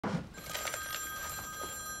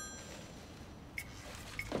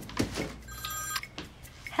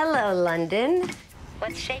Hello, London.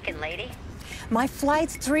 What's shaking, lady? My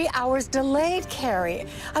flight's 3 hours delayed, Carrie.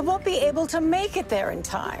 I won't be able to make it there in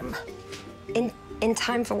time. In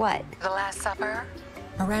time for what? The Last Supper?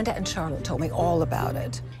 Miranda and Charlotte told me all about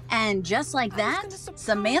it. And just like that,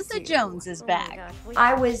 Samantha Jones is back.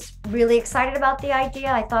 I was really excited about the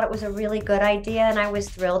idea. I thought it was a really good idea, and I was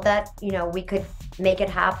thrilled that, we could make it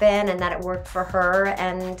happen and that it worked for her.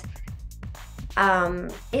 And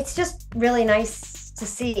it's just really nice to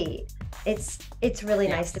see. It's really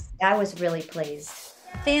nice to see. I was really pleased.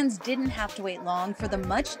 Fans didn't have to wait long for the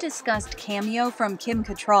much-discussed cameo from Kim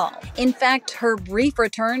Cattrall. In fact, her brief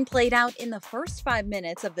return played out in the first 5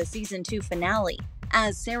 minutes of the Season 2 finale,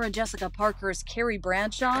 as Sarah Jessica Parker's Carrie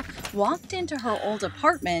Bradshaw walked into her old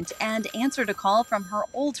apartment and answered a call from her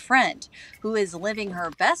old friend, who is living her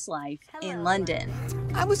best life in London.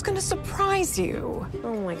 I was going to surprise you.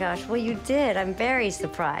 Oh my gosh, well you did. I'm very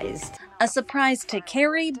surprised. A surprise to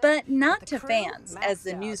Carrie, but not to fans, as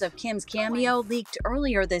the news of Kim's cameo leaked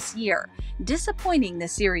earlier this year, disappointing the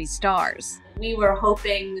series stars. We were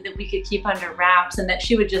hoping that we could keep under wraps and that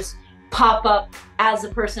she would just pop up as the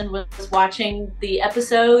person was watching the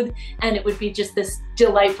episode, and it would be just this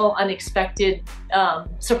delightful, unexpected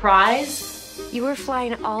surprise. You were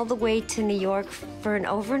flying all the way to New York for an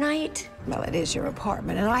overnight? Well, it is your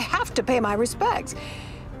apartment, and I have to pay my respects.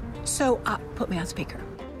 So, put me on speaker.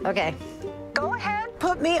 Okay. Go ahead,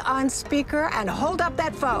 put me on speaker and hold up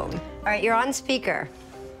that phone. All right, you're on speaker.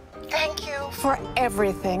 Thank you for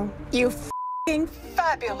everything. You f***ing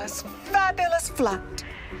fabulous, fabulous flight.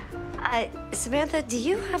 Samantha, do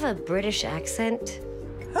you have a British accent?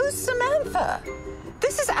 Who's Samantha?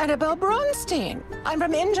 This is Annabelle Bronstein. I'm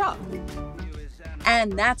from India.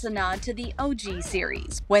 And that's a nod to the OG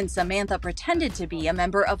series, when Samantha pretended to be a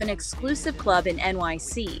member of an exclusive club in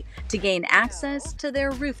NYC to gain access to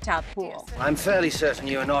their rooftop pool. I'm fairly certain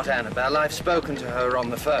you are not Annabelle. I've spoken to her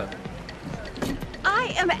on the phone.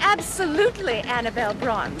 I am absolutely Annabelle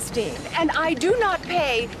Bronstein, and I do not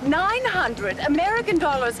pay 900 American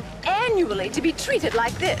dollars annually to be treated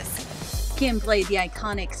like this. Kim played the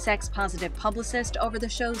iconic sex-positive publicist over the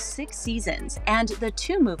show's 6 seasons and the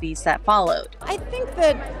 2 movies that followed. I think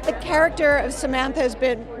that the character of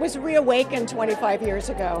Samantha was reawakened 25 years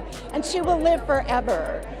ago, and she will live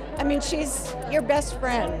forever. I mean, she's your best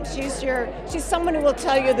friend. She's someone who will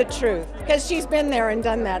tell you the truth, because she's been there and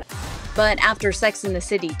done that. But after Sex and the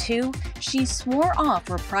City 2, she swore off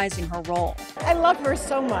reprising her role. I love her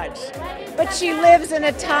so much, but she lives in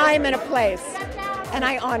a time and a place, and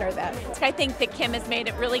I honor that. I think that Kim has made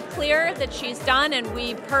it really clear that she's done, and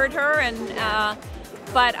we've heard her,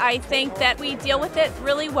 but I think that we deal with it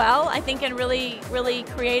really well, I think, and really, really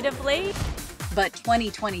creatively. But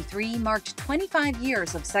 2023 marked 25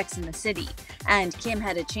 years of Sex and the City, and Kim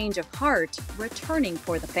had a change of heart, returning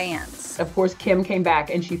for the fans. Of course, Kim came back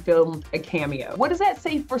and she filmed a cameo. What does that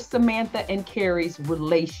say for Samantha and Carrie's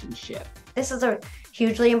relationship? This is a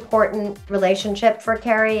hugely important relationship for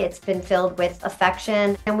Carrie. It's been filled with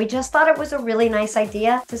affection, and we just thought it was a really nice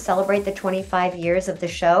idea to celebrate the 25 years of the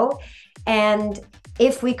show. And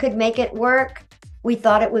if we could make it work, we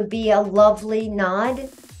thought it would be a lovely nod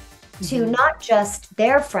to not just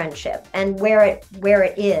their friendship and where it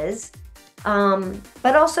is,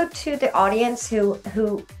 but also to the audience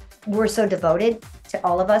who were so devoted to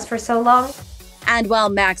all of us for so long. And while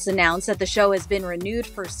Max announced that the show has been renewed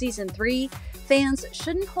for Season 3, fans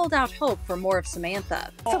shouldn't hold out hope for more of Samantha.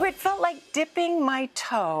 So it felt like dipping my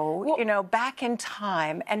toe, back in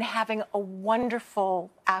time and having a wonderful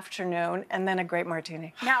afternoon and then a great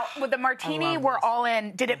martini. Now, with the martini, we're all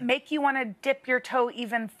in. Did it make you want to dip your toe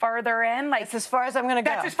even further in? Like, that's as far as I'm going to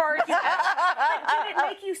go. That's as far as you Did it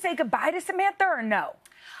make you say goodbye to Samantha or no?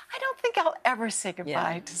 I don't think I'll ever say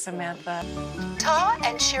goodbye to Samantha. Ta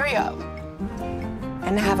and cheerio.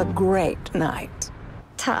 And have a great night.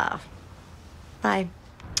 Ta. Bye.